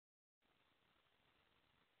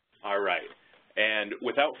All right. And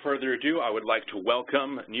without further ado, I would like to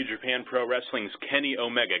welcome New Japan Pro Wrestling's Kenny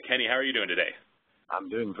Omega. Kenny, how are you doing today? I'm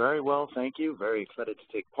doing very well, thank you. Very excited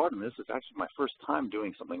to take part in this. It's actually my first time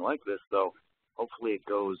doing something like this, so hopefully it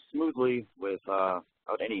goes smoothly without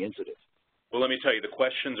any incident. Well, let me tell you, the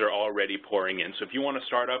questions are already pouring in. So if you want to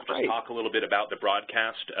start off, just talk a little bit about the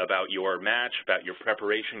broadcast, about your match, about your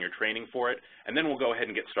preparation, your training for it, and then we'll go ahead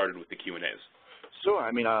and get started with the Q&As. Sure.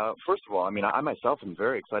 I mean, first of all, I myself am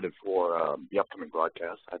very excited for the upcoming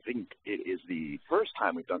broadcast. I think it is the first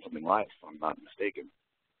time we've done something live, if I'm not mistaken.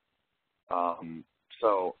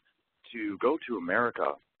 So to go to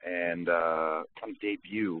America and kind of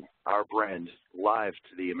debut our brand live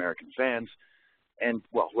to the American fans, and,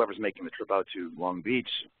 well, whoever's making the trip out to Long Beach,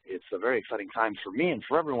 it's a very exciting time for me and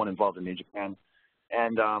for everyone involved in New Japan.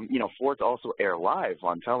 And, you know, for it to also air live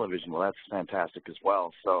on television, well, that's fantastic as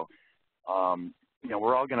well. So, you know,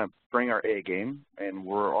 we're all going to bring our A game, and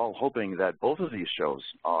we're all hoping that both of these shows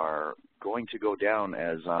are going to go down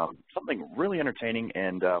as something really entertaining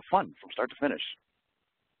and fun from start to finish.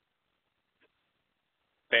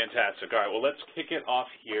 Fantastic. All right, well, let's kick it off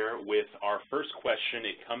here with our first question.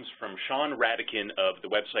 It comes from Sean Radican of the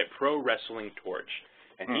website Pro Wrestling Torch.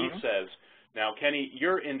 And he says, now, Kenny,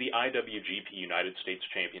 you're in the IWGP United States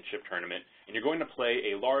Championship Tournament, and you're going to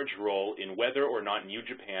play a large role in whether or not New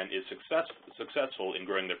Japan is successful in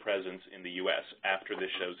growing their presence in the U.S. after the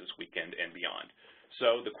shows this weekend and beyond.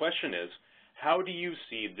 So the question is, how do you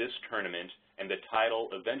see this tournament and the title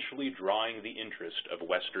eventually drawing the interest of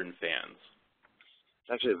Western fans?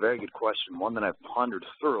 It's actually a very good question, one that I've pondered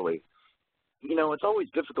thoroughly. You know, it's always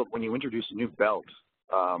difficult when you introduce a new belt,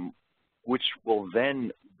 which will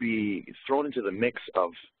then be thrown into the mix of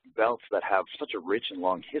belts that have such a rich and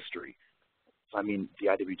long history. So, I mean, the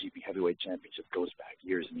IWGP Heavyweight Championship goes back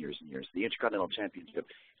years and years and years. The Intercontinental Championship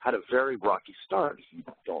had a very rocky start, if you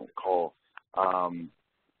don't recall.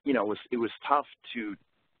 You know, it was tough to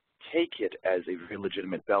take it as a very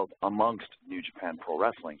legitimate belt amongst New Japan Pro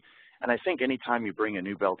Wrestling. And I think anytime you bring a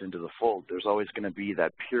new belt into the fold, there's always going to be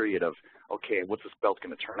that period of, okay, what's this belt going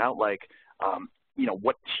to turn out like? You know,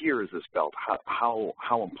 what tier is this belt?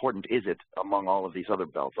 How important is it among all of these other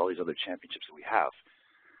belts, all these other championships that we have?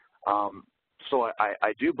 So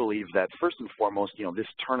I do believe that first and foremost, you know, this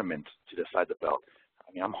tournament to decide the belt,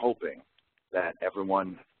 I mean, I'm hoping that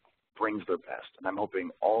everyone brings their best. And I'm hoping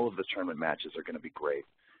all of the tournament matches are going to be great,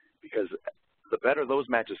 because the better those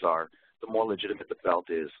matches are, the more legitimate the belt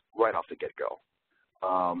is right off the get-go.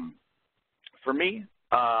 For me,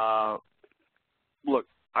 look,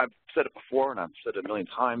 I've said it before and I've said it a million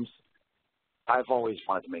times, I've always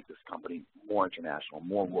wanted to make this company more international,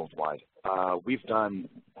 more worldwide. We've done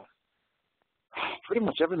pretty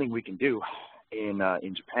much everything we can do in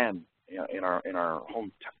Japan, in our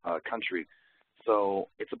home country. So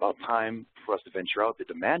it's about time for us to venture out. The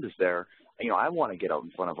demand is there. You know, I want to get out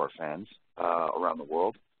in front of our fans around the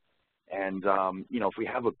world. And, you know, if we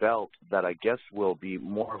have a belt that I guess will be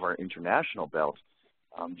more of our international belt,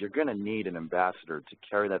 you're going to need an ambassador to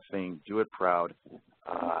carry that thing, do it proud,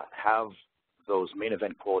 have those main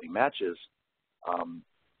event quality matches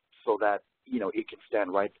so that, you know, it can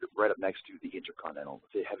stand right up next to the Intercontinental,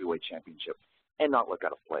 the Heavyweight Championship, and not look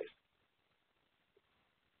out of place.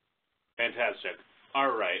 Fantastic.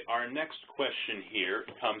 All right, our next question here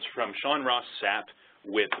comes from Sean Ross Sapp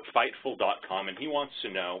with Fightful.com, and he wants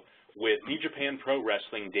to know, with New Japan Pro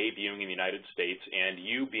Wrestling debuting in the United States and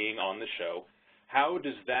you being on the show, how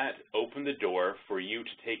does that open the door for you to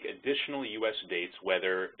take additional U.S. dates,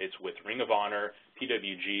 whether it's with Ring of Honor,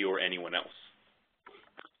 PWG, or anyone else?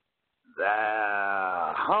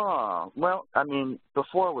 Well, I mean,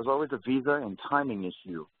 before it was always a visa and timing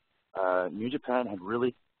issue. New Japan had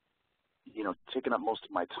really, you know, taken up most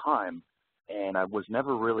of my time, and I was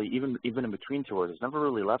never really, even in between tours, I was never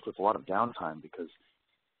really left with a lot of downtime, because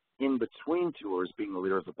in between tours, being the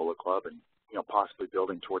leader of the Bullet Club and, you know, possibly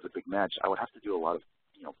building towards a big match, I would have to do a lot of,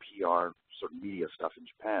 you know, PR, sort of media stuff in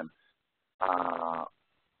Japan.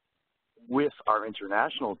 With our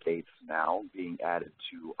international dates now being added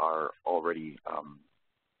to our already,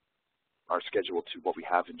 our schedule to what we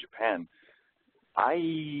have in Japan,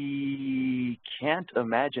 I can't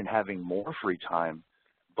imagine having more free time,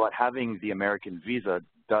 but having the American visa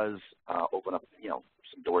does open up, you know,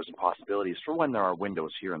 some doors and possibilities for when there are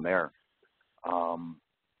windows here and there.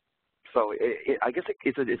 So I guess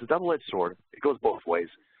it's a double-edged sword. It goes both ways.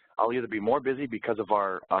 I'll either be more busy because of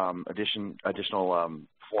our additional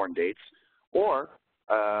foreign dates, or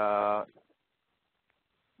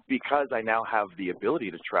because I now have the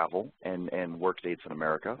ability to travel and work dates in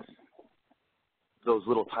America. Those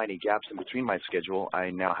little tiny gaps in between my schedule, I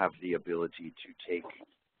now have the ability to take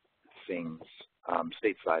things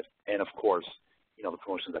stateside. And, of course, you know, the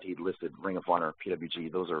promotions that he listed, Ring of Honor,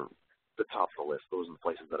 PWG, those are the top of the list. Those are the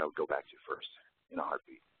places that I would go back to first in a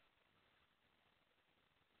heartbeat.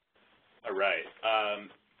 All right.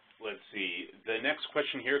 Let's see. The next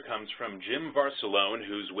question here comes from Jim Barcelone,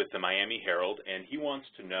 who's with the Miami Herald, and he wants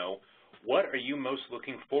to know, what are you most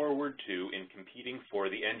looking forward to in competing for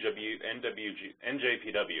the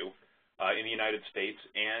NJPW in the United States,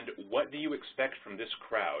 and what do you expect from this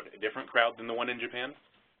crowd? A different crowd than the one in Japan?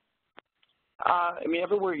 I mean,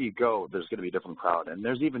 everywhere you go, there's going to be a different crowd, and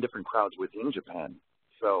there's even different crowds within Japan.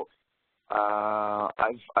 So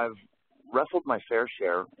I've wrestled my fair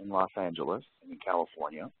share in Los Angeles and in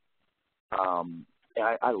California. And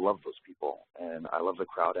I love those people, and I love the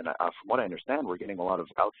crowd. And from what I understand, we're getting a lot of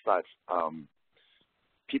outside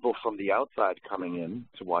people from the outside coming in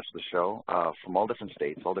to watch the show from all different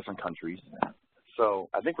states, all different countries. So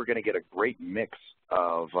I think we're going to get a great mix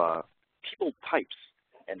of people types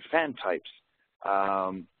and fan types.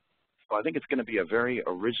 So I think it's going to be a very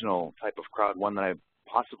original type of crowd, one that I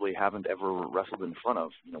possibly haven't ever wrestled in front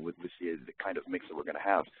of, you know, with the kind of mix that we're going to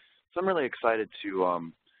have. So I'm really excited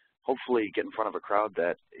to hopefully get in front of a crowd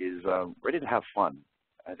that is ready to have fun.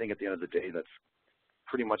 I think at the end of the day, that's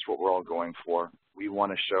pretty much what we're all going for. We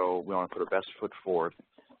want to put our best foot forward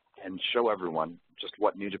and show everyone just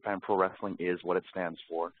what New Japan Pro Wrestling is, what it stands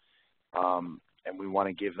for. And we want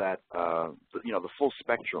to give that, you know, the full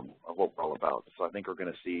spectrum of what we're all about. So I think we're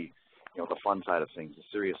going to see, you know, the fun side of things, the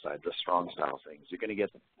serious side, the strong style things. You're going to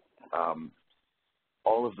get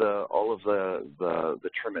all of the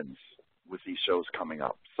trim-ins with these shows coming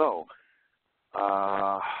up. So,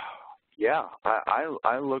 yeah,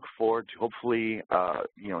 I look forward to hopefully,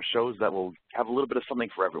 you know, shows that will have a little bit of something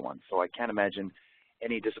for everyone. So I can't imagine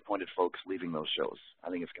any disappointed folks leaving those shows. I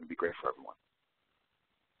think it's going to be great for everyone.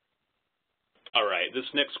 All right. This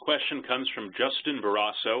next question comes from Justin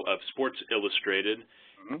Barrasso of Sports Illustrated.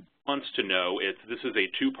 He wants to know if this is a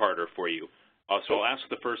two-parter for you. So I'll ask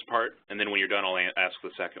the first part, and then when you're done, I'll ask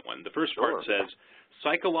the second one. The first part says,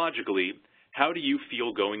 psychologically, how do you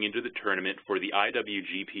feel going into the tournament for the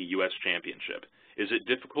IWGP US Championship? Is it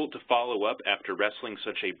difficult to follow up after wrestling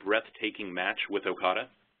such a breathtaking match with Okada?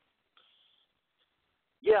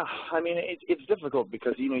 Yeah, I mean, it's difficult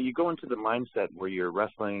because, you know, you go into the mindset where you're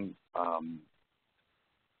wrestling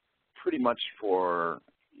pretty much for,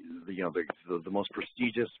 you know, the most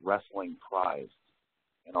prestigious wrestling prize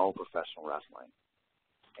in all professional wrestling.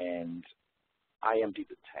 And I emptied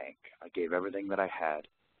the tank. I gave everything that I had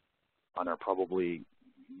on our probably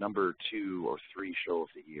number 2 or 3 show of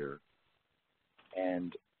the year.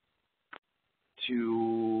 And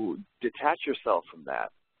to detach yourself from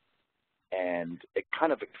that and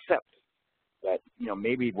kind of accept that, you know,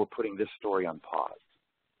 maybe we're putting this story on pause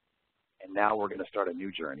and now we're going to start a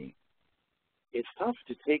new journey. It's tough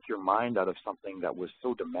to take your mind out of something that was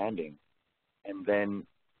so demanding and then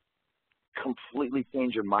completely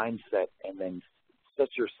change your mindset and then set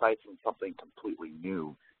your sights on something completely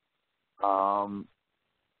new. While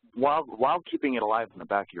keeping it alive in the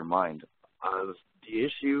back of your mind, the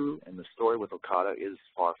issue and the story with Okada is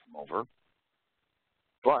far from over.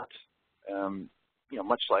 But, you know,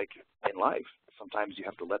 much like in life, sometimes you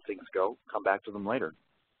have to let things go, come back to them later.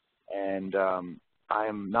 And I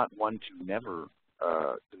am not one to never,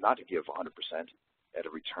 not to give 100% at a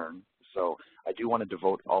return. So I do want to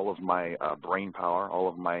devote all of my brain power, all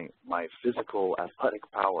of my physical athletic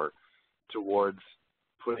power towards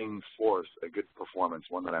putting forth a good performance,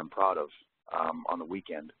 one that I'm proud of on the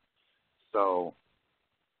weekend. So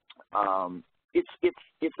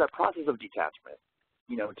it's that process of detachment,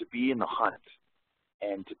 you know, to be in the hunt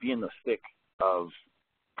and to be in the thick of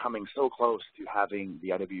coming so close to having the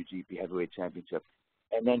IWGP Heavyweight Championship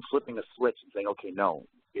and then flipping a switch and saying, okay, no,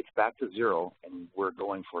 it's back to zero and we're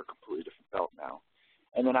going for a completely different belt now.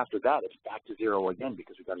 And then after that, it's back to zero again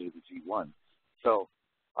because we've got to do the G1. So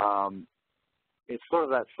it's sort of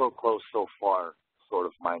that so close, so far sort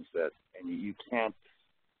of mindset, and you can't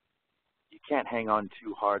hang on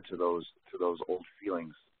too hard to those old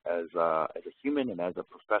feelings as a human and as a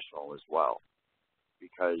professional as well,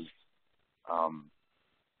 because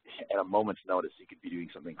at a moment's notice, you could be doing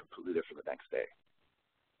something completely different the next day.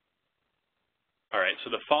 All right, so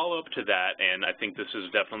the follow-up to that, and I think this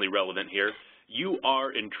is definitely relevant here, you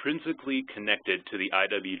are intrinsically connected to the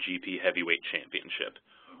IWGP Heavyweight Championship.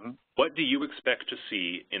 Mm-hmm. What do you expect to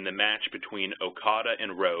see in the match between Okada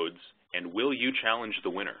and Rhodes, and will you challenge the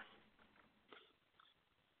winner?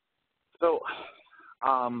 So,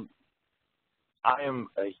 I am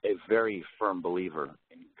a very firm believer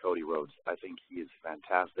in Cody Rhodes. I think he is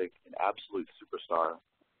fantastic, an absolute superstar,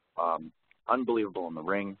 unbelievable in the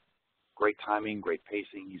ring. great timing, great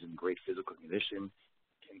pacing. He's in great physical condition,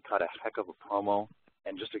 can cut a heck of a promo,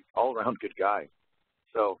 and just an all-around good guy.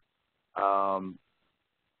 So,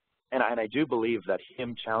 and I do believe that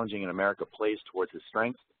him challenging in America plays towards his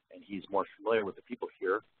strengths, and he's more familiar with the people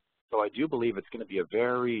here. So I do believe it's going to be a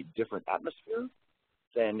very different atmosphere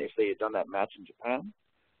than if they had done that match in Japan.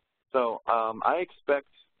 So I expect,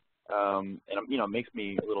 and it makes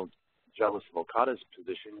me a little jealous of Okada's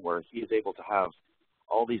position where he is able to have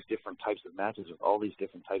all these different types of matches with all these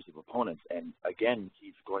different types of opponents. And again,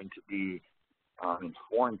 he's going to be in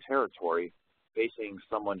foreign territory facing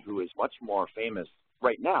someone who is much more famous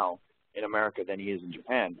right now in America than he is in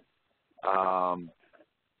Japan.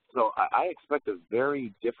 So I expect a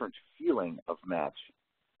very different feeling of match.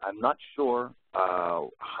 I'm not sure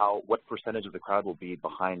what percentage of the crowd will be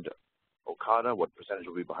behind Okada, what percentage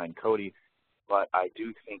will be behind Cody, but I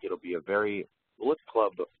do think it'll be a very Bullet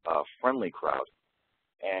Club friendly crowd.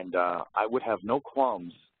 And I would have no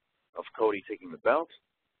qualms of Cody taking the belt.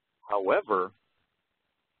 However,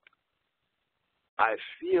 I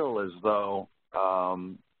feel as though,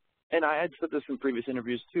 and I had said this in previous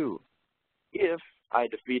interviews too, if I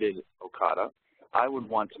defeated Okada, I would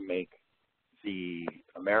want to make the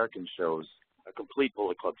American shows a complete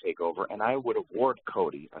Bullet Club takeover, and I would award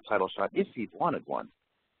Cody a title shot if he wanted one.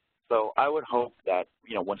 So I would hope that,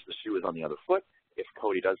 once the shoe is on the other foot, if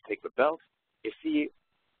Cody does take the belt, if he,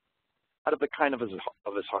 out of the kind of his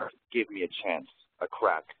heart, gave me a chance, a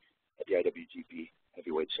crack at the IWGP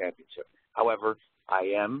Heavyweight Championship. However,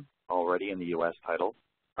 I am already in the U.S. title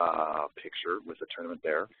picture with the tournament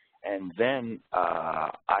there. And then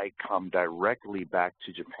I come directly back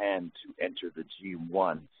to Japan to enter the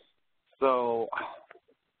G1. So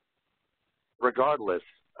regardless,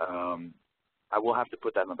 I will have to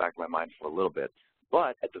put that in the back of my mind for a little bit.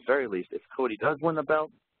 But at the very least, if Cody does win the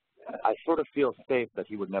belt, I sort of feel safe that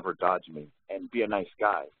he would never dodge me and be a nice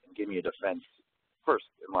guy and give me a defense first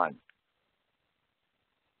in line.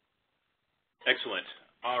 Excellent.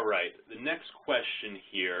 All right. The next question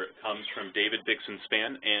here comes from David Bixenspan,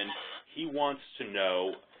 and he wants to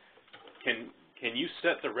know, can you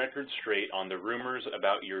set the record straight on the rumors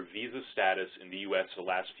about your visa status in the U.S. the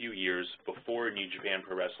last few years before New Japan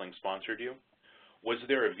Pro Wrestling sponsored you? Was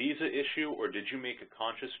there a visa issue, or did you make a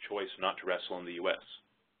conscious choice not to wrestle in the U.S.?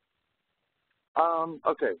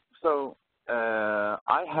 Okay, so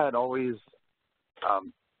I had always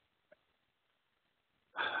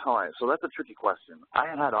all right, so that's a tricky question. I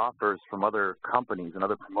had offers from other companies and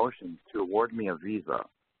other promotions to award me a visa,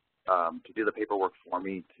 to do the paperwork for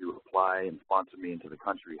me, to apply and sponsor me into the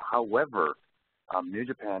country. However, New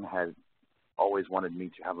Japan had always wanted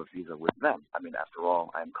me to have a visa with them. I mean, after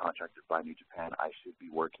all, I am contracted by New Japan. I should be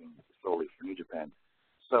working solely for New Japan.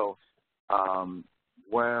 So,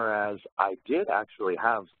 whereas I did actually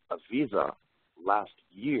have a visa last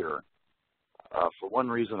year, for one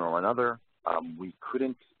reason or another, we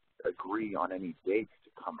couldn't agree on any dates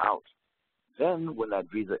to come out. Then when that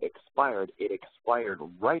visa expired, it expired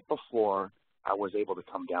right before I was able to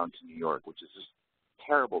come down to New York, which is just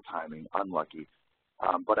terrible timing, unlucky.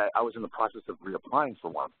 But I was in the process of reapplying for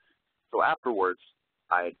one. So afterwards,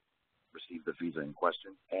 I received the visa in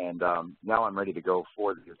question, and now I'm ready to go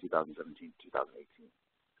for the year 2017, 2018.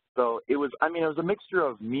 So it was a mixture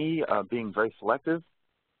of me being very selective.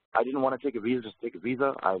 I didn't want to take a visa just to take a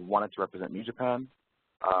visa. I wanted to represent New Japan,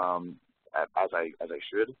 as I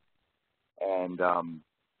should. And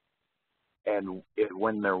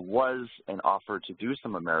when there was an offer to do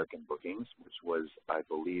some American bookings, which was, I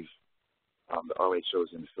believe, the ROH shows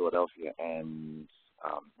in Philadelphia and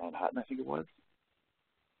Manhattan, I think it was,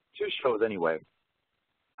 2 shows anyway,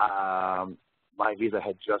 my visa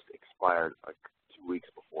had just expired like 2 weeks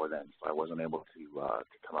before then, so I wasn't able to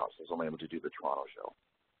come out. So I was only able to do the Toronto show.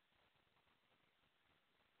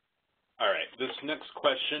 All right. This next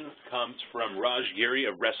question comes from Raj Giri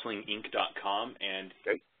of WrestlingInc.com, and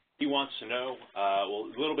he wants to know, a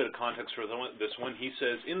little bit of context for this one. He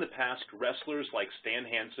says, in the past, wrestlers like Stan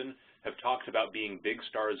Hansen have talked about being big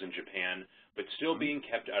stars in Japan, but still being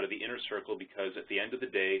kept out of the inner circle because at the end of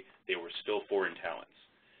the day, they were still foreign talents.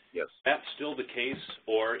 Yes. That's still the case,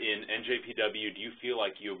 or in NJPW, do you feel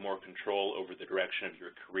like you have more control over the direction of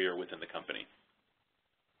your career within the company?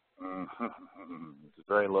 It's a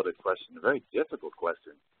very loaded question, a very difficult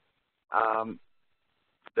question.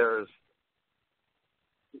 There's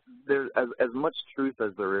as much truth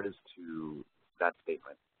as there is to that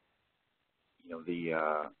statement. You know, the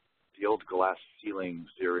old glass ceiling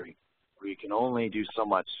theory, where you can only do so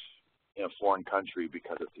much in a foreign country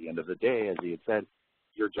because at the end of the day, as he had said,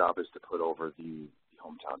 your job is to put over the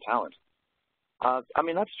hometown talent.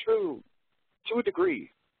 That's true to a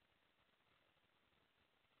degree.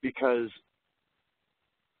 because,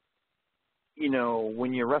 you know,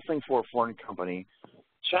 when you're wrestling for a foreign company,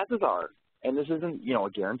 chances are, and this isn't, you know,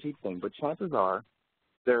 a guaranteed thing, but chances are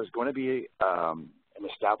there's going to be an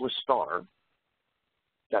established star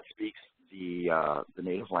that speaks the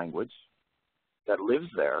native language, that lives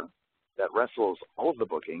there, that wrestles all of the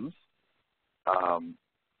bookings,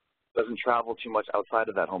 doesn't travel too much outside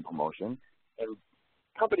of that home promotion, and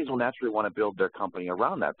companies will naturally want to build their company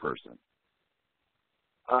around that person.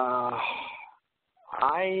 I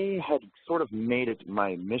had sort of made it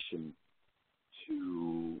my mission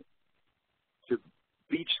to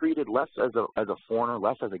be treated less as a foreigner,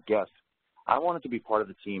 less as a guest. I wanted to be part of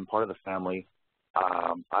the team, part of the family.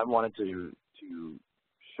 I wanted to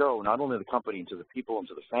show not only the company and to the people and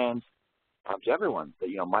to the fans, to everyone that,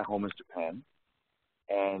 you know, my home is Japan,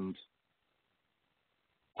 and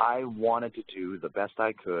I wanted to do the best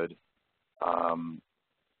I could,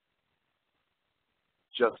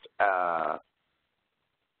 just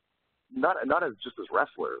not as just as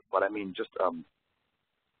wrestler, but I mean just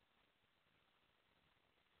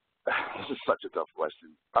this is such a tough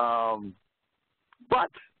question.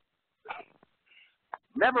 But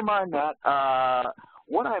never mind that.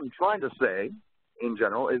 What I'm trying to say in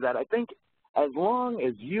general is that I think as long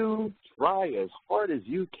as you try as hard as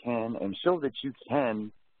you can and show that you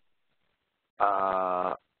can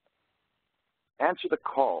answer the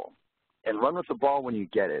call and run with the ball when you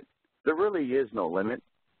get it, there really is no limit.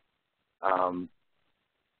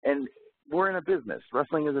 And we're in a business.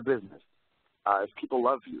 Wrestling is a business. If people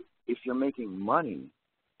love you, if you're making money,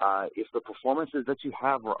 if the performances that you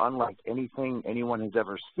have are unlike anything anyone has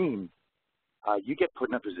ever seen, you get put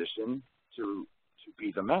in a position to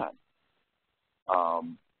be the man.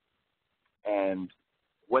 And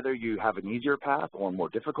whether you have an easier path or a more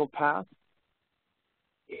difficult path,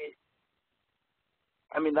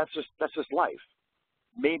 I mean, that's just life.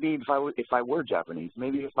 Maybe if I were Japanese,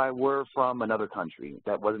 maybe if I were from another country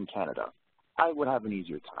that wasn't Canada, I would have an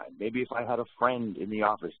easier time. Maybe if I had a friend in the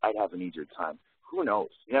office, I'd have an easier time. Who knows?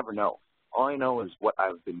 You never know. All I know is what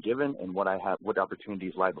I've been given and what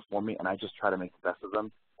opportunities lie before me, and I just try to make the best of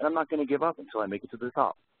them. And I'm not going to give up until I make it to the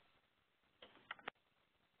top.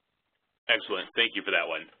 Excellent. Thank you for that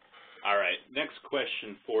one. All right. Next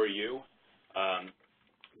question for you.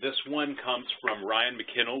 This one comes from Ryan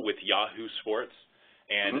McKinnell with Yahoo Sports,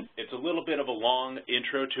 and it's a little bit of a long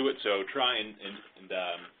intro to it, so try and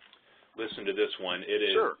listen to this one. It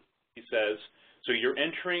is. Sure. He says, so you're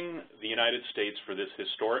entering the United States for this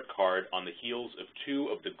historic card on the heels of two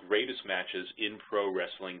of the greatest matches in pro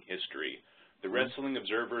wrestling history. The Wrestling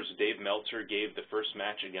Observer's Dave Meltzer gave the first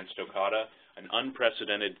match against Okada an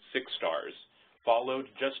unprecedented 6 stars, followed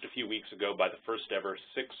just a few weeks ago by the first ever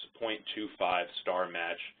 6.25-star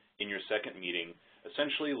match in your second meeting,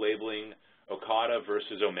 essentially labeling Okada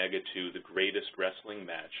versus Omega 2 the greatest wrestling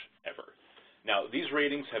match ever. Now, these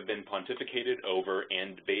ratings have been pontificated over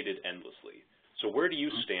and debated endlessly. So where do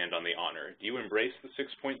you stand on the honor? Do you embrace the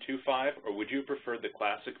 6.25, or would you prefer the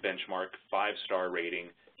classic benchmark 5-star rating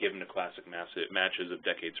given to classic matches of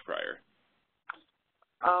decades prior?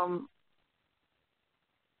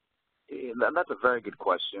 That's a very good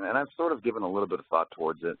question, and I've sort of given a little bit of thought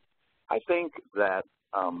towards it. I think that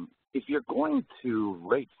if you're going to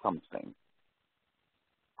rate something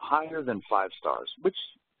higher than 5 stars, which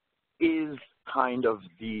is kind of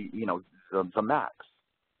the max,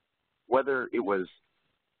 whether it was,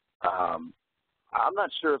 I'm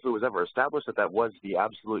not sure if it was ever established that was the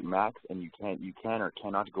absolute max, and you can or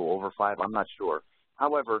cannot go over 5. I'm not sure.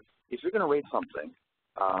 However, if you're going to rate something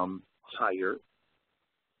higher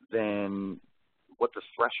than what the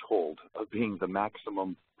threshold of being the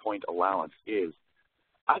maximum point allowance is,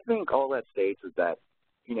 I think all that states is that,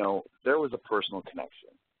 you know, there was a personal connection,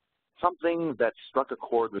 something that struck a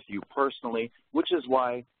chord with you personally, which is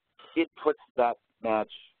why it puts that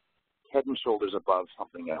match head and shoulders above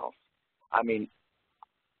something else. I mean,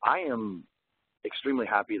 I am extremely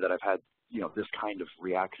happy that I've had, you know, this kind of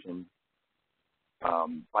reaction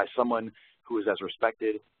by someone who is as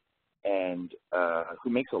respected and who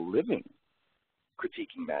makes a living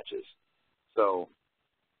critiquing matches. So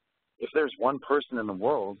if there's one person in the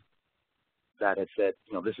world that has said,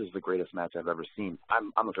 you know, this is the greatest match I've ever seen,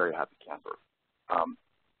 I'm a very happy camper.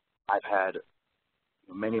 I've had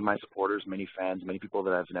many of my supporters, many fans, many people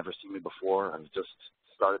that have never seen me before. I've just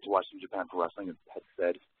started to watch New Japan Pro Wrestling and had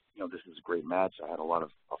said, you know, this is a great match. I had a lot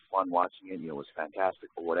of fun watching it. You know, it was fantastic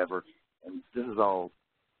or whatever. And this is all,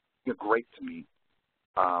 you know, great to me.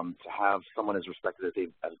 To have someone as respected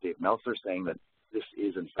as Dave Meltzer saying that this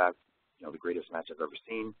is, in fact, you know, the greatest match I've ever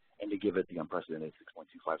seen, and to give it the unprecedented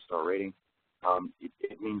 6.25-star rating,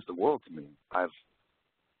 it means the world to me. I've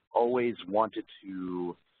always wanted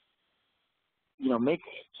to, make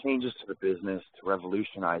changes to the business, to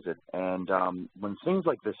revolutionize it. And when things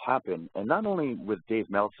like this happen, and not only with Dave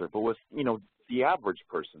Meltzer, but with, the average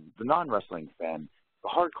person, the non-wrestling fan, the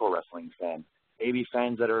hardcore wrestling fan, maybe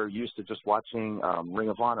fans that are used to just watching Ring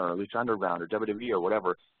of Honor or Lucha Underground or WWE or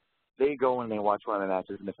whatever, they go and they watch one of the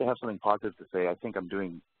matches, and if they have something positive to say, I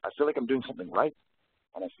feel like I'm doing something right,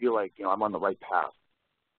 and I feel like, I'm on the right path.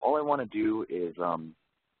 All I want to do is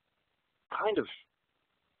kind of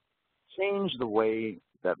change the way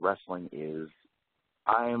that wrestling is.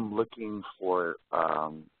 I'm looking for,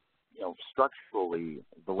 structurally,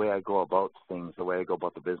 the way I go about things, the way I go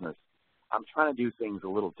about the business. I'm trying to do things a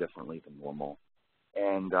little differently than normal.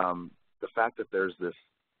 And the fact that there's this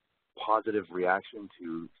positive reaction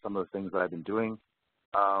to some of the things that I've been doing,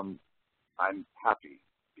 I'm happy,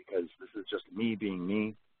 because this is just me being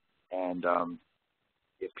me. And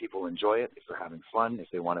if people enjoy it, if they're having fun, if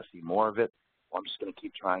they want to see more of it, well, I'm just going to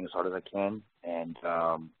keep trying as hard as I can and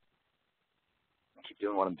keep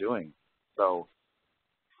doing what I'm doing. So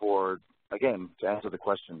again, to answer the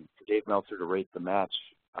question, for Dave Meltzer to rate the match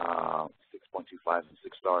 6.25 and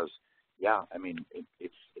 6 stars, yeah, I mean, it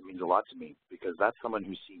means a lot to me, because that's someone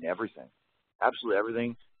who's seen everything, absolutely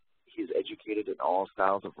everything. He's educated in all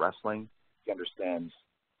styles of wrestling. He understands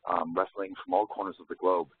wrestling from all corners of the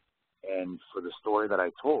globe. And for the story that I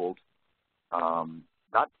told,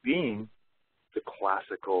 not being the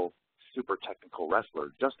classical, super technical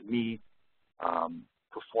wrestler, just me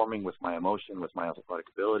performing with my emotion, with my athletic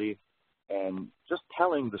ability, and just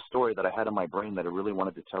telling the story that I had in my brain that I really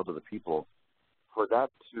wanted to tell to the people, for that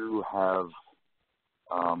to have,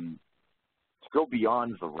 to go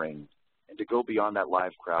beyond the ring and to go beyond that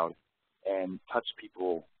live crowd and touch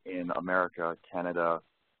people in America, Canada,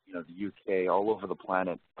 the UK, all over the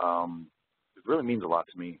planet, it really means a lot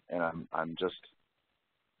to me. And I'm just,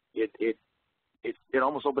 it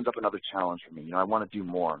almost opens up another challenge for me. I want to do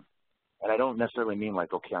more. And I don't necessarily mean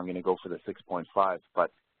like, okay, I'm going to go for the 6.5,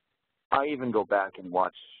 but I even go back and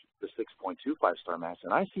watch the 6.25 star match,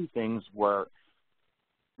 and I see things where,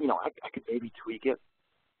 I could maybe tweak it,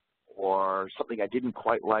 or something I didn't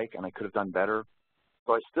quite like and I could have done better.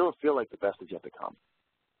 So I still feel like the best is yet to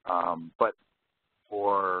come. But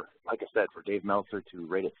for, like I said, for Dave Meltzer to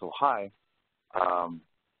rate it so high,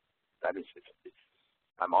 that is,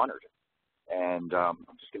 I'm honored. And I'm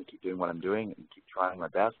just going to keep doing what I'm doing and keep trying my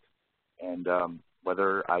best. And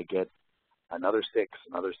whether I get another 6,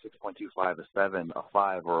 another 6.25, a 7, a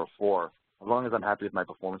 5, or a 4, as long as I'm happy with my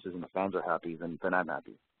performances and the fans are happy, then I'm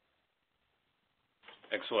happy.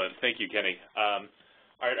 Excellent. Thank you, Kenny.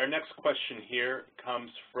 All right, our next question here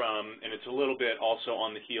comes from, and it's a little bit also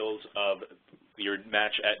on the heels of your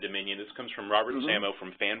match at Dominion. This comes from Robert Samo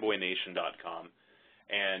from fanboynation.com.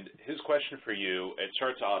 And his question for you, it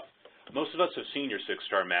starts off, most of us have seen your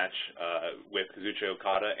 6-star match with Kazuchika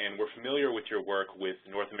Okada, and we're familiar with your work with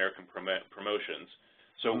North American promotions.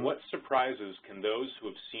 So what surprises can those who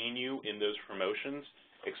have seen you in those promotions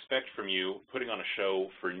expect from you putting on a show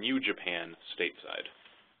for New Japan stateside?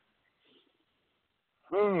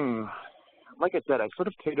 Like I said, I sort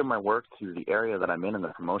of cater my work to the area that I'm in and the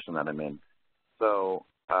promotion that I'm in. So,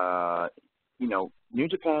 New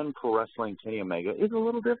Japan Pro Wrestling Kenny Omega is a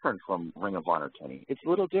little different from Ring of Honor Kenny. It's a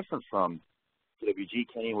little different from PWG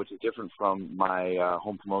Kenny, which is different from my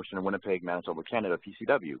home promotion in Winnipeg, Manitoba, Canada,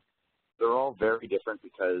 PCW. They're all very different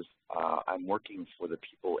because I'm working for the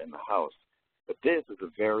people in the house. But this is a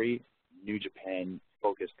very New Japan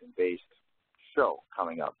focused and based show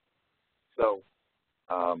coming up. So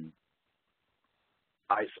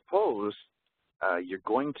I suppose you're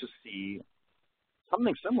going to see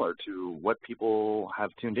something similar to what people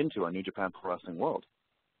have tuned into on New Japan Pro Wrestling World.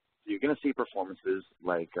 So you're going to see performances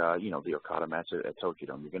like, the Okada match at Tokyo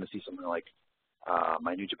Dome. You're going to see something like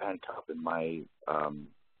my New Japan Cup and my, I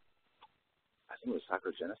think it was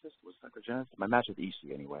Sakura Genesis. My match with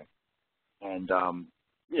Ishii anyway. And,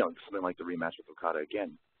 something like the rematch with Okada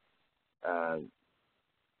again.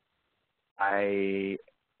 I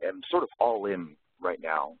am sort of all in right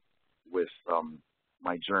now with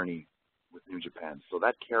my journey with New Japan. So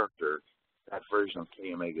that character, that version of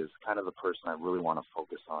Kenny Omega is kind of the person I really want to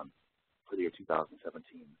focus on for the year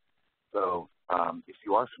 2017. So if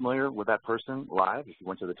you are familiar with that person live, if you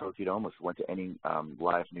went to the Tokyo Dome, if you went to any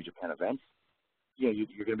live New Japan events,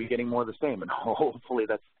 you're going to be getting more of the same, and hopefully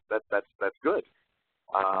that's good.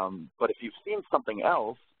 But if you've seen something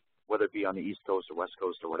else, whether it be on the East Coast or West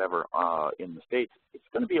Coast or whatever in the States, it's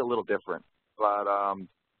going to be a little different. But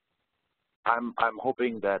I'm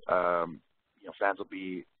hoping that fans will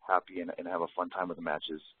be happy and have a fun time with the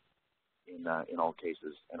matches in all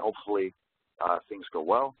cases, and hopefully things go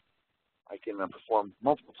well, I can perform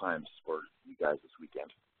multiple times for you guys this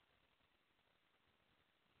weekend.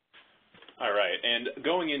 All right, and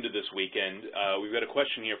going into this weekend, we've got a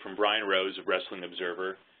question here from Brian Rose of Wrestling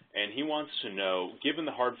Observer, and he wants to know, given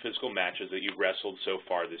the hard physical matches that you've wrestled so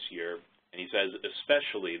far this year, and he says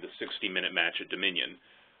especially the 60-minute match at Dominion,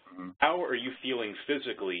 how are you feeling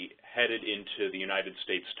physically headed into the United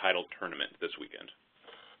States title tournament this weekend?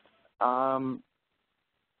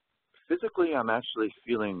 Physically, I'm actually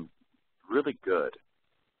feeling really good.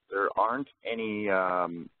 There aren't any,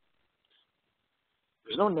 there's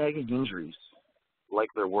no nagging injuries like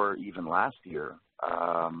there were even last year.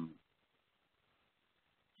 I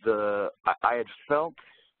had felt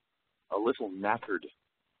a little knackered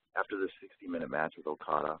after the 60-minute match with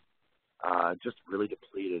Okada, just really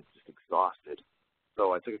depleted, just exhausted.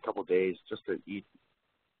 So I took a couple days just to eat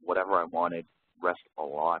whatever I wanted, rest a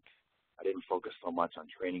lot. I didn't focus so much on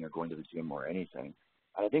training or going to the gym or anything.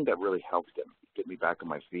 And I think that really helped get me back on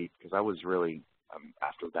my feet because I was really,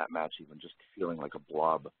 after that match, even just feeling like a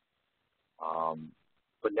blob.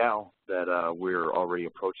 But now that we're already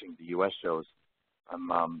approaching the U.S. shows,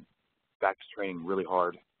 I'm back to training really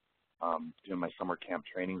hard, doing my summer camp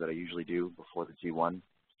training that I usually do before the G1,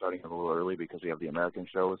 starting a little early because we have the American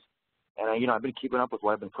shows. And, I've been keeping up with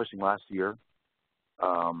what I've been pushing last year.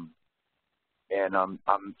 And I'm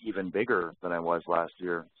even bigger than I was last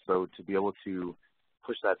year. So to be able to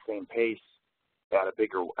push that same pace at a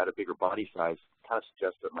bigger body size kind of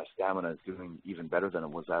suggests that my stamina is doing even better than it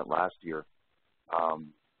was at last year.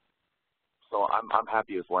 So I'm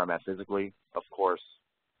happy with where I'm at physically. Of course,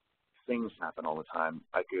 things happen all the time.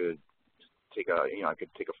 I could take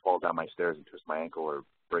a fall down my stairs and twist my ankle or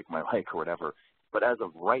break my leg or whatever. But as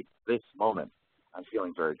of right this moment, I'm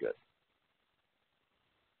feeling very good.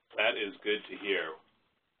 That is good to hear.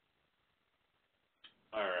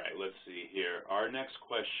 All right, let's see here. Our next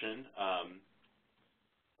question,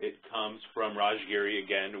 it comes from Raj Giri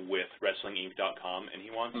again with WrestlingInc.com, and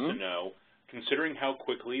he wants to know, considering how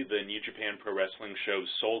quickly the New Japan Pro Wrestling shows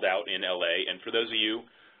sold out in LA, and for those of you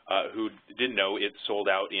who didn't know, it sold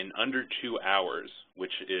out in under 2 hours,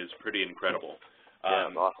 which is pretty incredible. Yeah,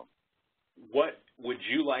 that's awesome. What would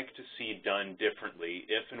you like to see done differently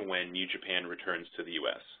if and when New Japan returns to the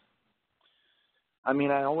U.S.? I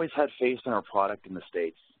mean, I always had faith in our product in the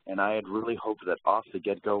States, and I had really hoped that off the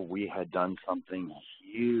get-go we had done something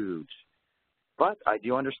huge. But I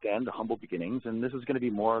do understand the humble beginnings, and this is going to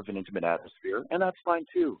be more of an intimate atmosphere, and that's fine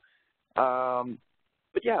too.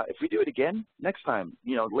 But yeah, if we do it again next time,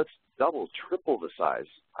 let's double, triple the size.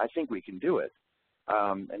 I think we can do it.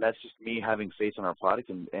 And that's just me having faith in our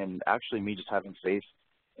product and actually me just having faith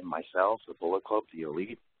in myself, the Bullet Club, the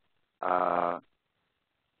Elite.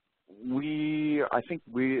 I think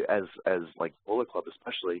we as like Bullet Club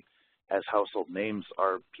especially, as household names,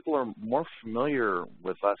 people are more familiar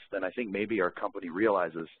with us than I think maybe our company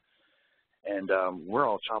realizes. And we're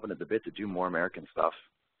all chomping at the bit to do more American stuff.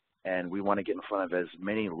 And we want to get in front of as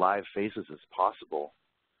many live faces as possible.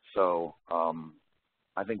 So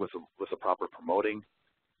I think with the proper promoting,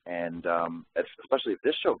 and especially if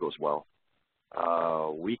this show goes well,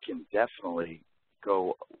 we can definitely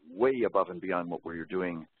go way above and beyond what we're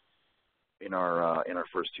doing in our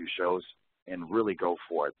first 2 shows, and really go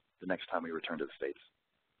for it the next time we return to the States.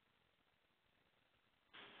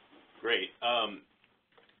 Great.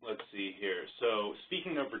 Let's see here. So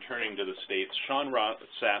speaking of returning to the States, Sean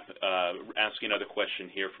Sapp asking another question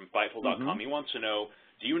here from Fightful.com. He wants to know,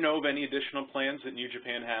 do you know of any additional plans that New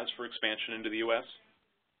Japan has for expansion into the U.S.?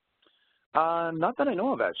 Not that I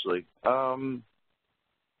know of, actually.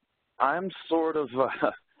 I'm sort of,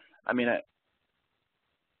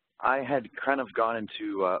 I had kind of gone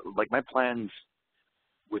into, my plans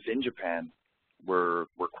within Japan were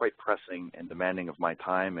quite pressing and demanding of my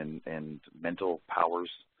time and mental powers.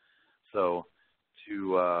 So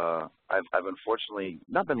I've unfortunately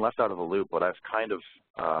not been left out of the loop, but I've kind of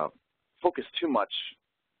focused too much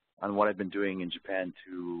on what I've been doing in Japan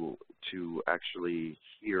to actually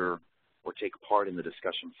hear or take part in the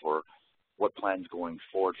discussion for what plans going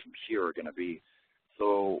forward from here are going to be.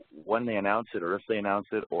 So when they announce it, or if they announce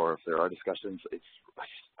it, or if there are discussions,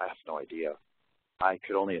 I have no idea. I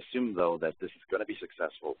could only assume, though, that this is going to be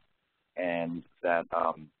successful and that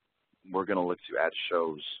we're going to look to add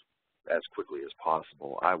shows as quickly as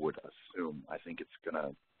possible. I would assume. I think it's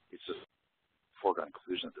just foregone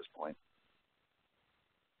conclusion at this point.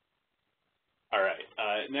 All right.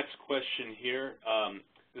 Next question here.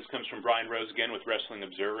 This comes from Brian Rose again with Wrestling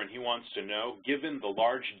Observer, and he wants to know, given the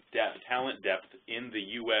large talent depth in the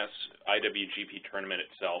U.S. IWGP tournament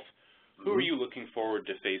itself, who are you looking forward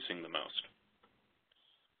to facing the most?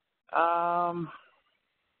 You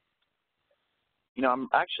know, I'm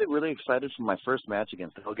actually really excited for my first match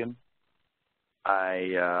against Elgin.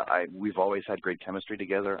 We've always had great chemistry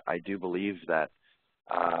together. I do believe that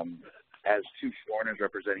as two foreigners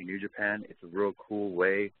representing New Japan, it's a real cool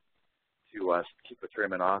way to keep the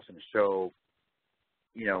tournament off and show,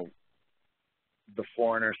 you know, the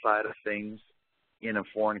foreigner side of things in a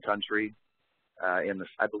foreign country.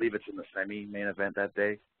 I believe it's in the semi-main event that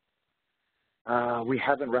day. We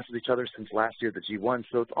haven't wrestled each other since last year at the G1,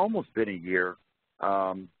 so it's almost been a year.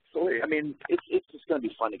 So I mean, it's just going to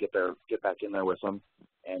be fun to get back in there with them,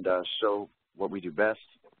 and show what we do best.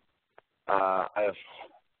 I have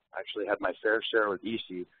actually had my fair share with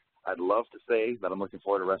Ishii. I'd love to say that I'm looking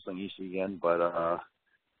forward to wrestling Ishii again, but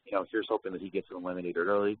you know, here's hoping that he gets eliminated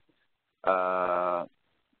early. I've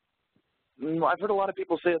heard a lot of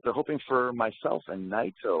people say that they're hoping for myself and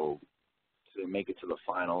Naito to make it to the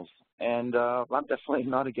finals, and I'm definitely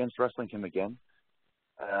not against wrestling him again.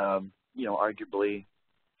 You know, arguably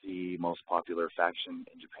the most popular faction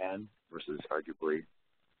in Japan versus arguably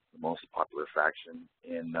the most popular faction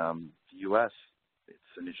in the U.S.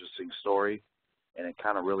 It's an interesting story, and it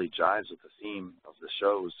kind of really jives with the theme of the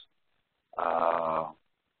shows.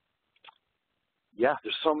 Yeah,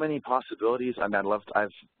 there's so many possibilities. I mean,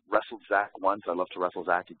 I've wrestled Zach once. I'd love to wrestle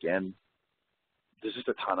Zach again. There's just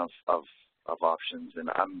a ton of options, and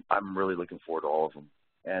I'm really looking forward to all of them.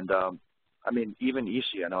 And I mean, even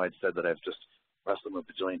Ishii, I know I'd said that I've just wrestled him a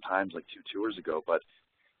bajillion times, like 2 tours ago, but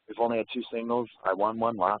we've only had 2 singles. I won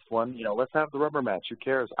one, lost one. You know, let's have the rubber match. Who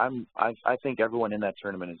cares? I think everyone in that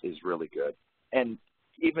tournament is really good. And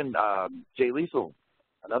even Jay Lethal,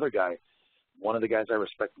 another guy, one of the guys I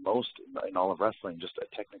respect most in all of wrestling, just a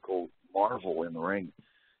technical marvel in the ring.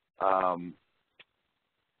 I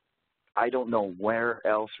don't know where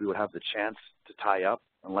else we would have the chance to tie up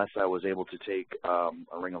unless I was able to take a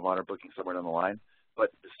Ring of Honor booking somewhere down the line.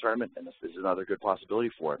 But this tournament, and this is another good possibility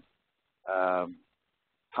for it.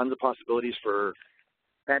 Tons of possibilities for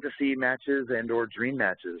fantasy matches and or dream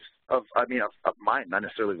matches of mine, not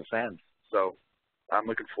necessarily the fans. So I'm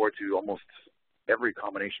looking forward to almost every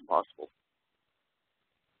combination possible.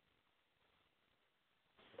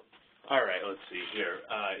 All right, let's see here.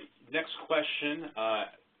 Next question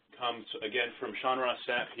comes again from Sean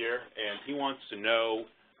Rossap here, and he wants to know,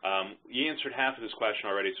 you answered half of this question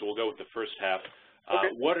already, so we'll go with the first half.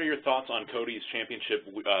 Okay. What are your thoughts on Cody's championship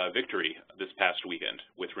victory this past weekend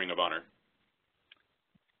with Ring of Honor?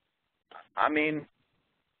 I mean,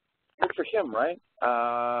 good for him, right?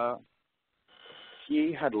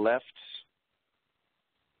 He had left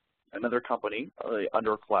another company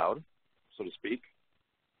under a cloud, so to speak,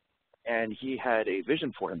 and he had a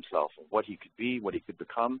vision for himself of what he could be, what he could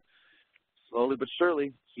become. Slowly but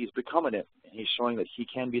surely, he's becoming it, and he's showing that he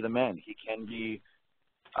can be the man. He can be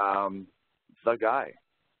the guy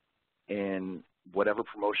in whatever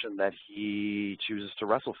promotion that he chooses to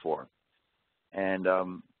wrestle for. And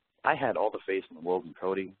I had all the faith in the world in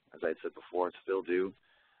Cody, as I said before, still do.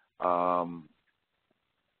 And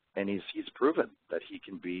he's proven that he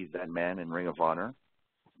can be that man in Ring of Honor.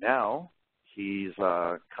 Now he's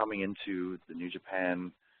coming into the New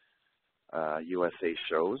Japan USA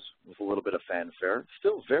shows with a little bit of fanfare.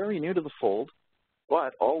 Still very new to the fold,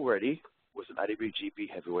 but already was an IWGP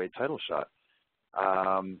heavyweight title shot.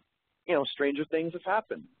 You know, stranger things have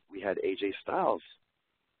happened. We had AJ Styles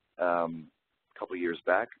a couple years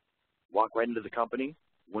back walk right into the company,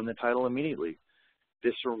 win the title immediately.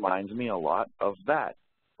 This reminds me a lot of that.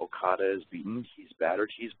 Okada is beaten, he's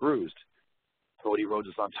battered, he's bruised. Cody Rhodes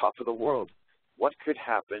is on top of the world. What could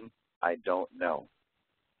happen? I don't know.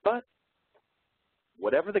 But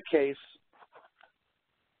whatever the case,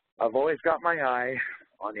 I've always got my eye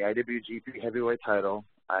on the IWGP heavyweight title.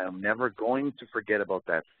 I am never going to forget about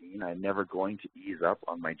that scene. I'm never going to ease up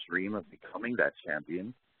on my dream of becoming that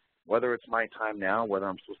champion. Whether it's my time now, whether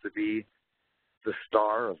I'm supposed to be the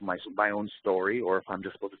star of my own story, or if I'm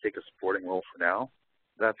just supposed to take a supporting role for now,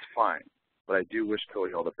 that's fine. But I do wish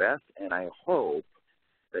Cody all the best, and I hope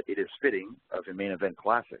that it is fitting of a main event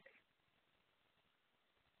classic.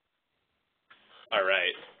 All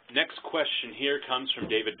right. Next question here comes from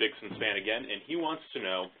David Bixenspan fan again, and he wants to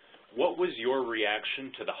know, what was your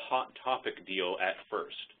reaction to the Hot Topic deal at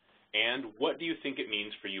first? And what do you think it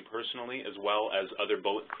means for you personally, as well as other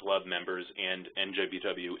Bullet Club members and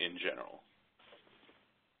NJPW in general?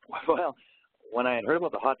 Well, when I had heard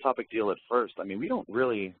about the Hot Topic deal at first, I mean, we don't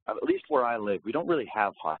really, at least where I live, we don't really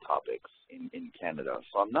have Hot Topics in Canada.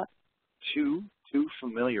 So I'm not too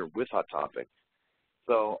familiar with Hot Topic.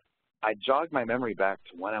 So I jogged my memory back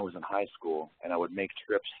to when I was in high school, and I would make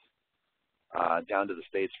trips down to the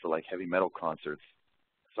States for, like, heavy metal concerts.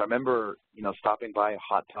 So I remember, stopping by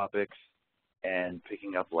Hot Topics and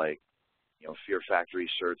picking up, like, Fear Factory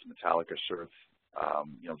shirts, Metallica shirts,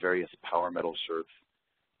 various power metal shirts.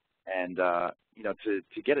 And,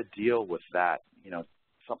 to get a deal with that,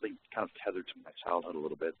 something kind of tethered to my childhood a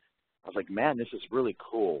little bit, I was like, man, this is really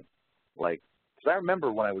cool. Like, because I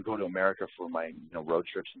remember when I would go to America for my, road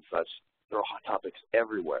trips and such, there were Hot Topics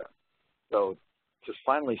everywhere. So to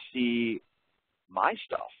finally see my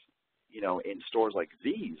stuff, in stores like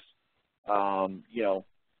these,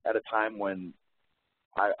 at a time when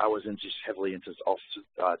I was just heavily into all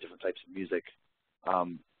different types of music,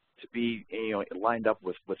 to be, lined up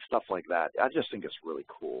with stuff like that, I just think it's really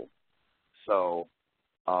cool. So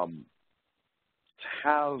to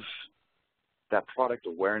have that product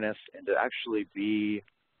awareness and to actually be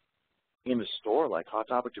in a store like Hot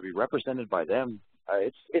Topic, to be represented by them,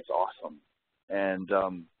 it's awesome. And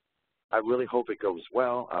I really hope it goes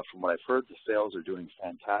well. From what I've heard, the sales are doing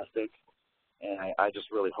fantastic. And I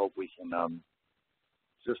just really hope we can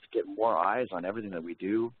just get more eyes on everything that we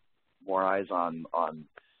do, more eyes on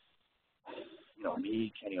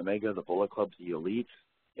me, Kenny Omega, the Bullet Club, the Elite,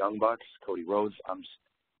 Young Bucks, Cody Rhodes. I'm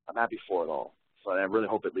happy for it all. So I really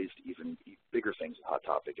hope it leads to even bigger things at Hot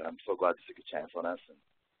Topic, and I'm so glad to take a chance on us,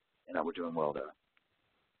 and that we're doing well there.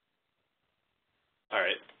 All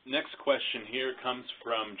right. Next question here comes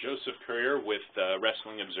from Joseph Courier with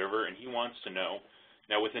Wrestling Observer, and he wants to know,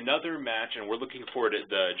 now with another match, and we're looking forward to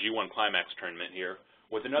the G1 Climax tournament here,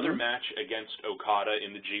 with another match against Okada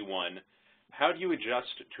in the G1, how do you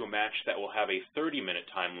adjust to a match that will have a 30-minute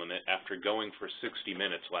time limit after going for 60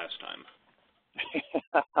 minutes last time?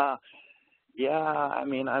 Yeah, I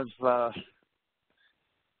mean, I've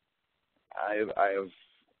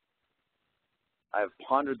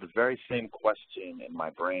pondered the very same question in my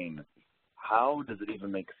brain. How does it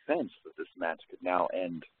even make sense that this match could now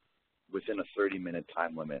end within a 30-minute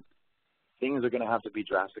time limit? Things are going to have to be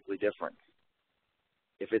drastically different.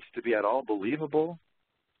 If it's to be at all believable,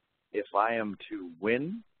 if I am to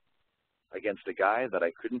win against a guy that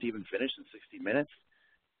I couldn't even finish in 60 minutes,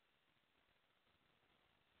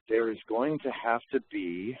 there is going to have to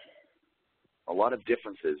be a lot of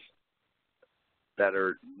differences that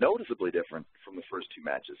are noticeably different from the first two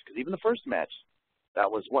matches. Because even the first match,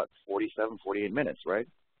 that was, 47, 48 minutes, right?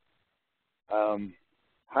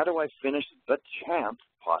 How do I finish the champ,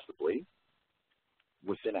 possibly,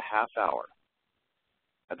 within a half hour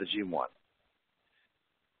at the G1?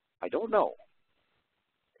 I don't know.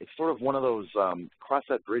 It's sort of one of those cross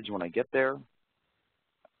that bridge when I get there.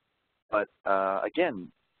 But,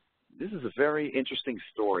 again, this is a very interesting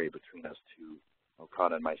story between us two,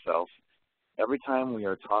 Okada and myself. Every time we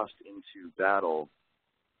are tossed into battle,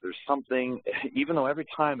 there's something, even though every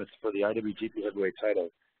time it's for the IWGP Heavyweight title,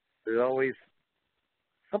 there's always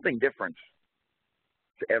something different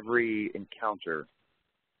to every encounter.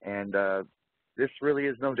 And this really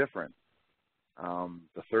is no different.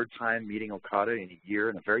 The third time meeting Okada in a year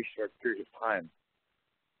in a very short period of time.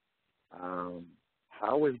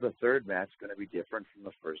 How is the third match going to be different from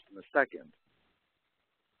the first and the second?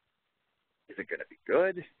 Is it going to be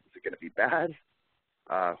good? Is it going to be bad?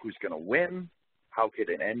 Who's going to win? How could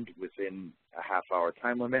it end within a half-hour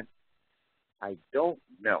time limit? I don't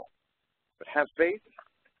know. But have faith,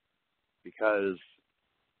 because,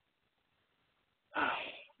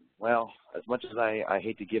 well, as much as I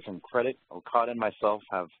hate to give him credit, Okada and myself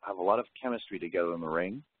have a lot of chemistry together in the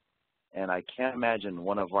ring, and I can't imagine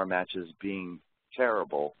one of our matches being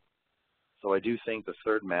terrible. So I do think the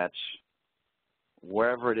third match,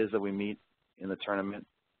 wherever it is that we meet in the tournament,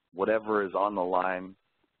 whatever is on the line,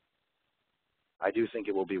 I do think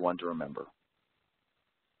it will be one to remember.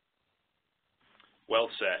 Well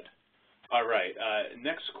said. All right.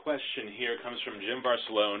 Next question here comes from Jim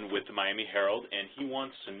Barcelone with the Miami Herald, and he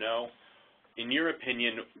wants to know, in your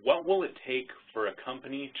opinion, what will it take for a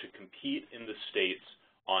company to compete in the States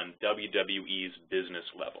on WWE's business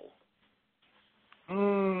level?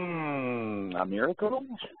 A miracle?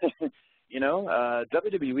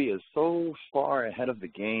 WWE is so far ahead of the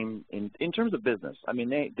game in terms of business. I mean,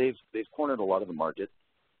 they've cornered a lot of the market,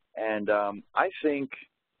 and I think,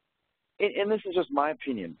 and this is just my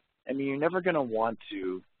opinion, I mean, you're never going to want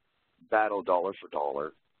to battle dollar for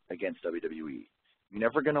dollar against WWE. You're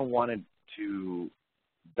never going to want to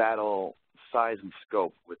battle size and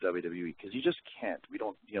scope with WWE, because you just can't. We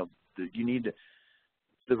don't, you need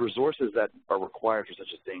the resources that are required for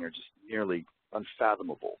such a thing are just nearly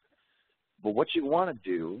unfathomable. But what you want to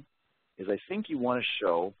do is, I think you want to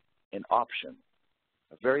show an option,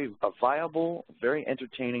 a viable, very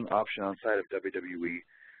entertaining option outside of WWE,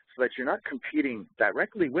 so that you're not competing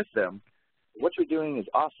directly with them. What you're doing is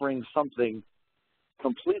offering something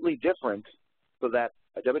completely different so that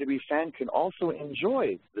a WWE fan can also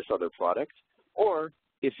enjoy this other product. Or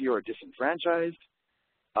if you're disenfranchised,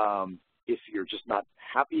 if you're just not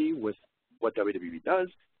happy with what WWE does,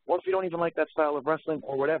 or if you don't even like that style of wrestling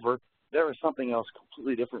or whatever, there is something else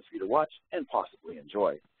completely different for you to watch and possibly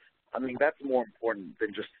enjoy. I mean, that's more important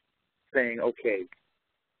than just saying, okay,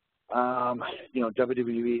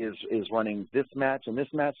 WWE is running this match and this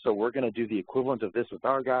match, so we're going to do the equivalent of this with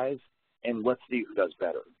our guys, and let's see who does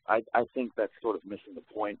better. I think that's sort of missing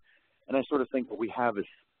the point, and I sort of think what we have is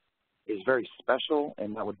very special,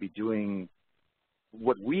 and that would be doing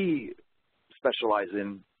what we specialize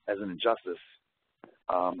in as an injustice.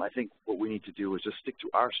 I think what we need to do is just stick to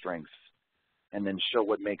our strengths and then show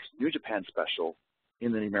what makes New Japan special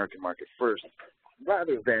in the American market first,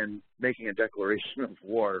 rather than making a declaration of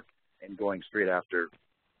war and going straight after,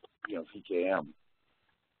 CKM.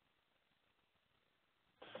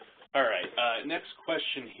 All right. Next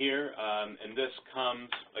question here, and this comes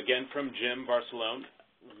again from Jim Barcelone.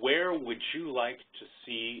 Where would you like to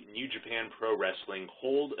see New Japan Pro Wrestling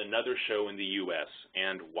hold another show in the U.S.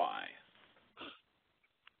 and why?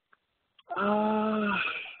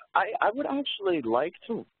 I would actually like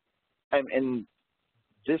to, and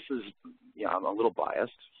this is, I'm a little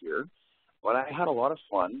biased here, but I had a lot of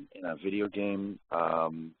fun in a video game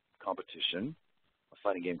competition, a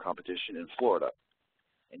fighting game competition in Florida.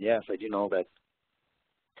 And yes, I do know that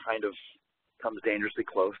kind of comes dangerously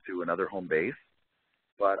close to another home base,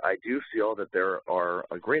 but I do feel that there are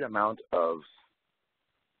a great amount of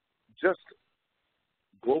just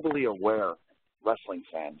globally aware wrestling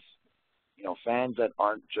fans, fans that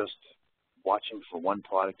aren't just watching for one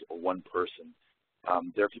product or one person.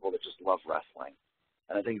 They're people that just love wrestling.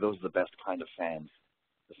 And I think those are the best kind of fans.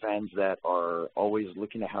 The fans that are always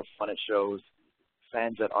looking to have fun at shows,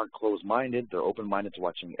 fans that aren't closed-minded. They're open-minded to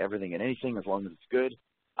watching everything and anything as long as it's good.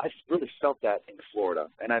 I really felt that in Florida,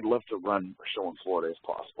 and I'd love to run a show in Florida if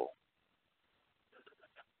possible.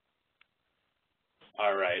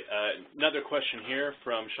 All right. Another question here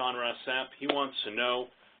from Sean Rossap. He wants to know,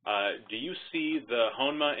 do you see the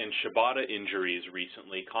Honma and Shibata injuries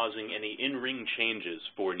recently causing any in-ring changes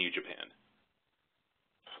for New Japan?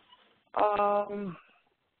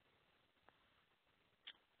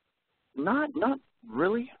 Not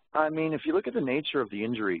really. I mean, if you look at the nature of the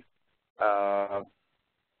injury,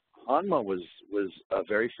 Honma was a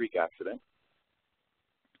very freak accident,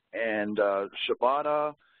 and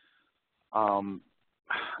Shibata,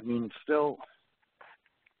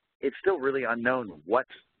 it's still really unknown what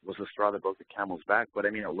was the straw that broke the camel's back, but I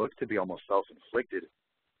mean, it looked to be almost self-inflicted,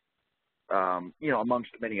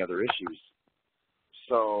 amongst many other issues.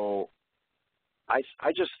 So I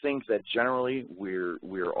just think that generally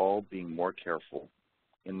we're all being more careful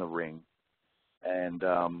in the ring, and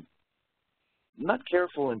not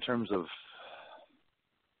careful in terms of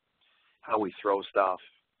how we throw stuff,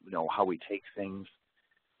 how we take things.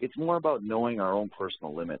 It's more about knowing our own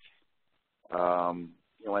personal limits.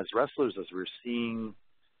 As wrestlers, as we're seeing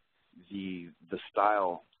the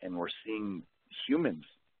style and we're seeing humans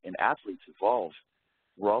and athletes evolve,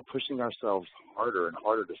 we're all pushing ourselves harder and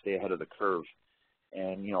harder to stay ahead of the curve.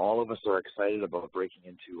 And, all of us are excited about breaking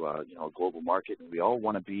into, a global market, and we all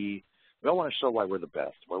want to show why we're the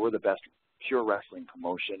best pure wrestling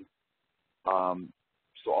promotion.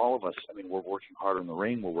 So all of us, we're working harder in the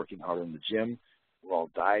ring, we're working harder in the gym, we're all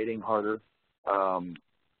dieting harder.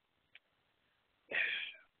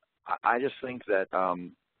 I just think that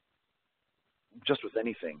just with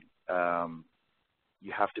anything,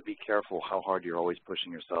 you have to be careful how hard you're always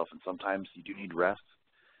pushing yourself, and sometimes you do need rest,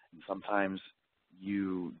 and sometimes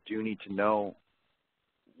you do need to know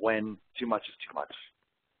when too much is too much.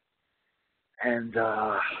 And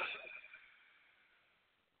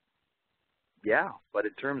but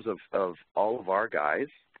in terms of all of our guys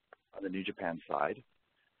on the New Japan side,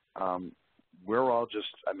 we're all just,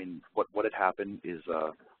 what had happened is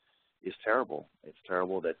terrible. It's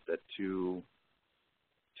terrible that two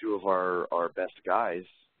of our best guys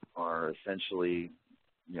are essentially,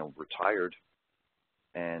 retired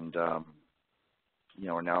and, are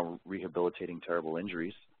now rehabilitating terrible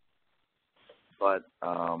injuries. But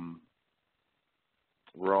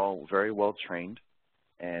we're all very well trained,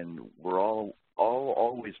 and we're all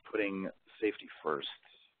always putting safety first.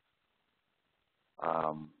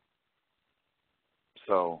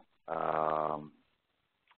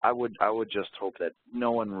 I would just hope that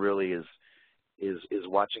no one really is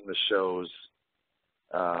watching the shows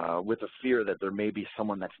with a fear that there may be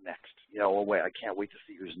someone that's next. Oh wait, I can't wait to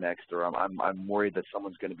see who's next, or I'm worried that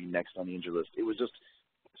someone's going to be next on the injury list. It was just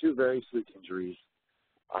two very freak injuries.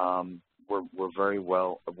 we're very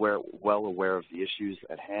well aware of the issues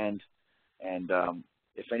at hand, and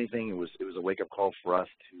if anything, it was a wake-up call for us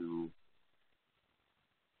to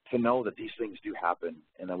know that these things do happen,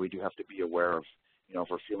 and that we do have to be aware of, if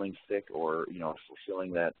we're feeling sick, or if we're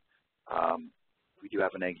feeling that we do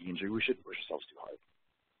have an nagging injury, we shouldn't push ourselves too hard.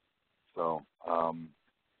 So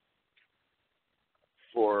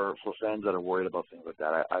for fans that are worried about things like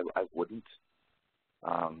that, I wouldn't.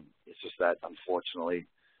 It's just that, unfortunately,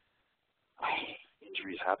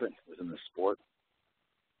 injuries happen within the sport,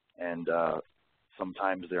 and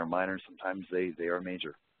sometimes they're minor, sometimes they are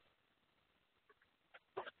major.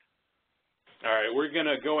 All right, we're going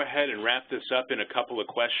to go ahead and wrap this up in a couple of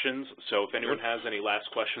questions. So if anyone has any last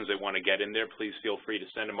questions they want to get in there, please feel free to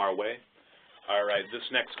send them our way. All right, this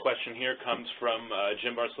next question here comes from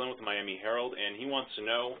Jim Barcelona with the Miami Herald, and he wants to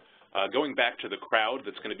know, going back to the crowd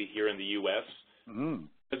that's going to be here in the U.S.,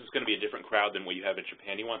 this is going to be a different crowd than what you have in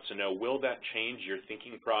Japan. He wants to know, will that change your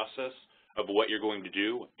thinking process of what you're going to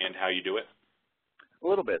do and how you do it? A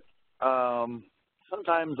little bit.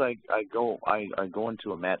 Sometimes I go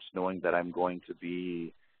into a match knowing that I'm going to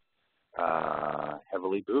be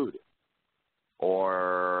heavily booed,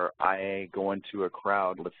 or I go into a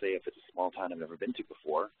crowd. Let's say if it's a small town I've never been to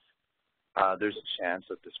before, there's a chance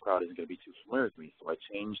that this crowd isn't going to be too familiar with me. So I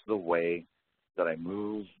change the way that I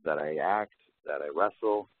move, that I act, that I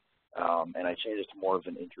wrestle, and I change it to more of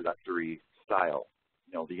an introductory style.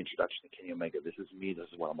 The introduction to Kenny Omega. This is me. This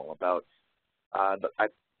is what I'm all about. But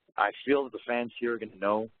I feel that the fans here are going to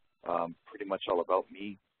know pretty much all about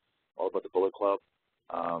me, all about the Bullet Club.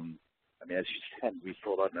 As you said, we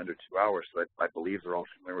sold out in under 2 hours, so I believe they're all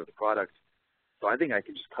familiar with the product. So I think I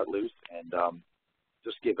can just cut loose and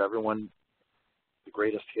just give everyone the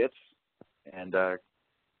greatest hits and come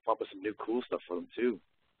up with some new cool stuff for them too.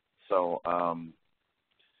 So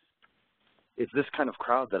it's this kind of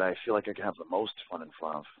crowd that I feel like I can have the most fun in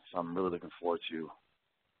front of. So I'm really looking forward to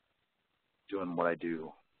doing what I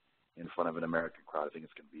do in front of an American crowd. I think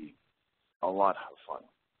it's going to be a lot of fun.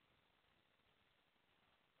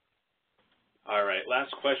 All right,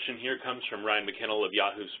 last question here comes from Ryan McKinnell of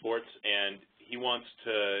Yahoo Sports, and he wants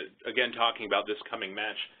to, again, talking about this coming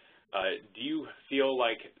match, do you feel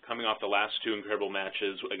like coming off the last two incredible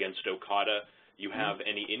matches against Okada, you have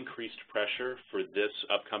any increased pressure for this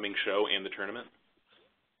upcoming show and the tournament?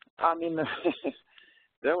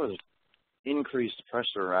 There was increased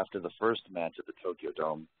pressure after the first match at the Tokyo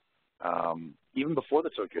Dome. Even before the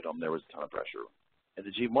Tokyo Dome, there was a ton of pressure. At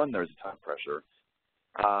the G1, there was a ton of pressure.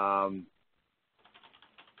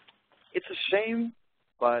 It's a shame,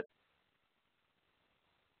 but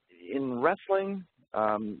in wrestling,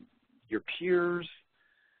 your peers,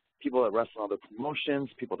 people that wrestle other promotions,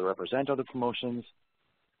 people that represent other promotions,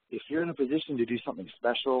 if you're in a position to do something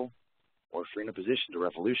special, or if you're in a position to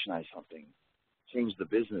revolutionize something, change the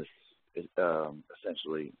business,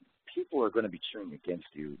 essentially, people are going to be cheering against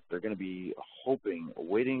you. They're going to be hoping,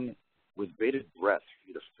 waiting with bated breath for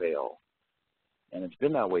you to fail. And it's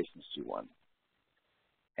been that way since G1.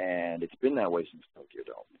 And it's been that way since Tokyo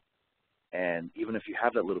Dome. And even if you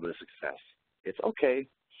have that little bit of success, it's okay,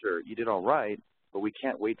 sure, you did all right, but we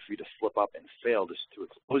can't wait for you to slip up and fail just to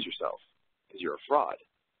expose yourself because you're a fraud.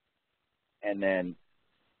 And then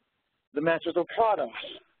the match with Okada.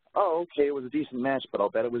 Oh, okay, it was a decent match, but I'll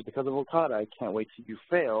bet it was because of Okada. I can't wait till you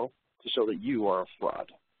fail to show that you are a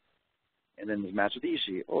fraud. And then the match with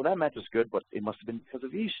Ishii. Oh, that match was good, but it must have been because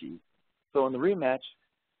of Ishii. So in the rematch,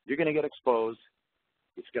 you're going to get exposed.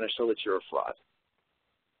 It's going to show that you're a fraud.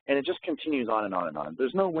 And it just continues on and on and on.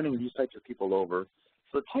 There's no winning these types of people over.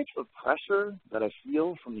 So the types of pressure that I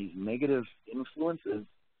feel from these negative influences,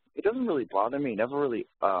 it doesn't really bother me. It never really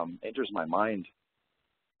enters my mind.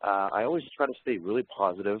 I always try to stay really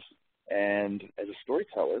positive, and as a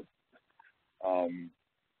storyteller and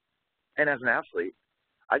as an athlete,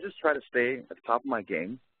 I just try to stay at the top of my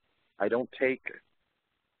game. I don't take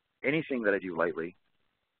anything that I do lightly,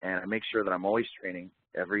 and I make sure that I'm always training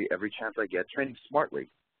every chance I get, training smartly.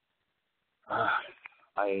 I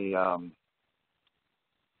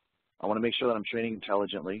want to make sure that I'm training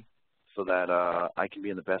intelligently so that I can be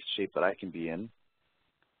in the best shape that I can be in.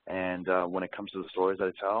 And when it comes to the stories that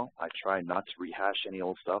I tell, I try not to rehash any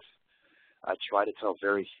old stuff. I try to tell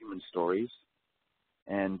very human stories.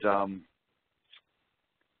 And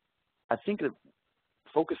I think that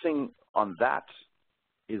focusing on that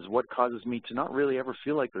is what causes me to not really ever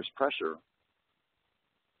feel like there's pressure.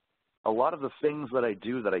 A lot of the things that I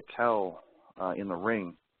do, that I tell in the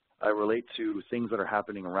ring, I relate to things that are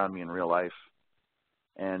happening around me in real life.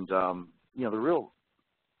 And, the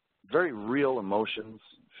very real emotions,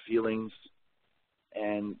 feelings,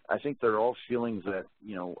 And I think they're all feelings that,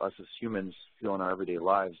 us as humans feel in our everyday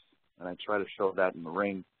lives, and I try to show that in the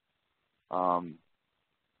ring,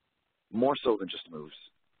 more so than just moves.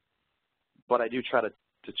 But I do try to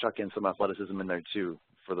chuck in some athleticism in there too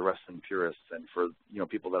for the wrestling purists and for,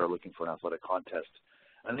 people that are looking for an athletic contest.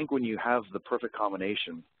 I think when you have the perfect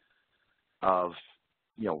combination of,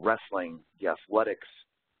 wrestling, the athletics,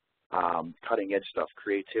 cutting-edge stuff,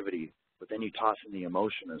 creativity, but then you toss in the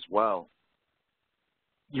emotion as well,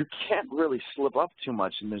 you can't really slip up too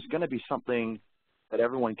much, and there's going to be something that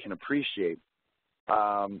everyone can appreciate.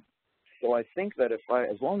 So I think that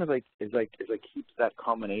as long as I keep that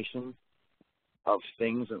combination of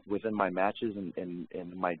things within my matches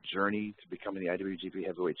and my journey to becoming the IWGP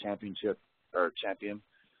Heavyweight champion,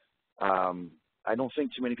 I don't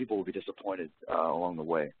think too many people will be disappointed along the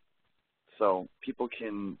way. So people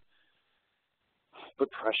can put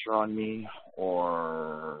pressure on me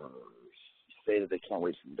or say that they can't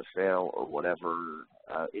wait for me to fail or whatever.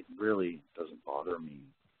 It really doesn't bother me.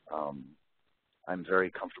 I'm very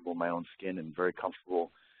comfortable in my own skin and very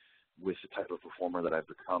comfortable with the type of performer that I've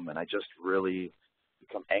become, and I just really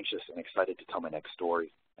become anxious and excited to tell my next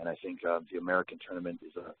story. And I think the American tournament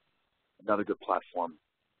is another good platform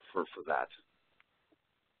for that.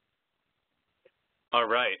 All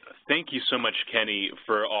right. Thank you so much, Kenny,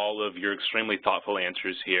 for all of your extremely thoughtful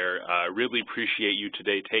answers here. I really appreciate you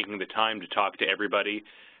today taking the time to talk to everybody.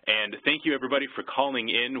 And thank you, everybody, for calling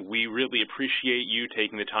in. We really appreciate you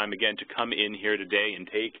taking the time, again, to come in here today and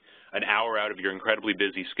take an hour out of your incredibly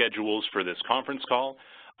busy schedules for this conference call.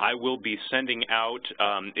 I will be sending out,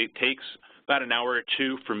 it takes about an hour or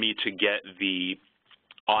two for me to get the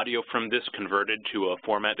audio from this converted to a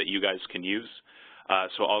format that you guys can use.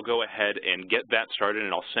 So I'll go ahead and get that started,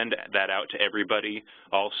 and I'll send that out to everybody.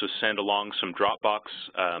 I'll also send along some Dropbox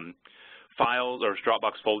files or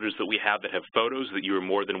Dropbox folders that we have that have photos that you are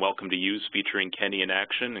more than welcome to use featuring Kenny in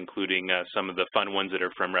action, including some of the fun ones that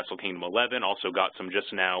are from Wrestle Kingdom 11. Also got some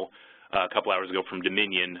just now, a couple hours ago, from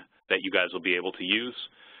Dominion that you guys will be able to use.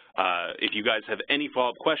 If you guys have any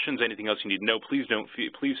follow-up questions, anything else you need to know, please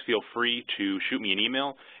feel free to shoot me an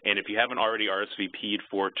email. And if you haven't already RSVP'd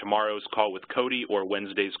for tomorrow's call with Cody or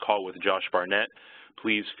Wednesday's call with Josh Barnett,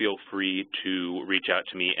 please feel free to reach out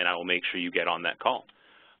to me, and I will make sure you get on that call.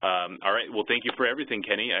 All right. Well, thank you for everything,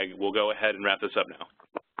 Kenny. We'll go ahead and wrap this up now.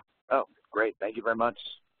 Oh, great. Thank you very much.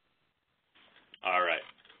 All right.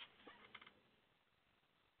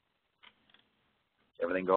 Everything goes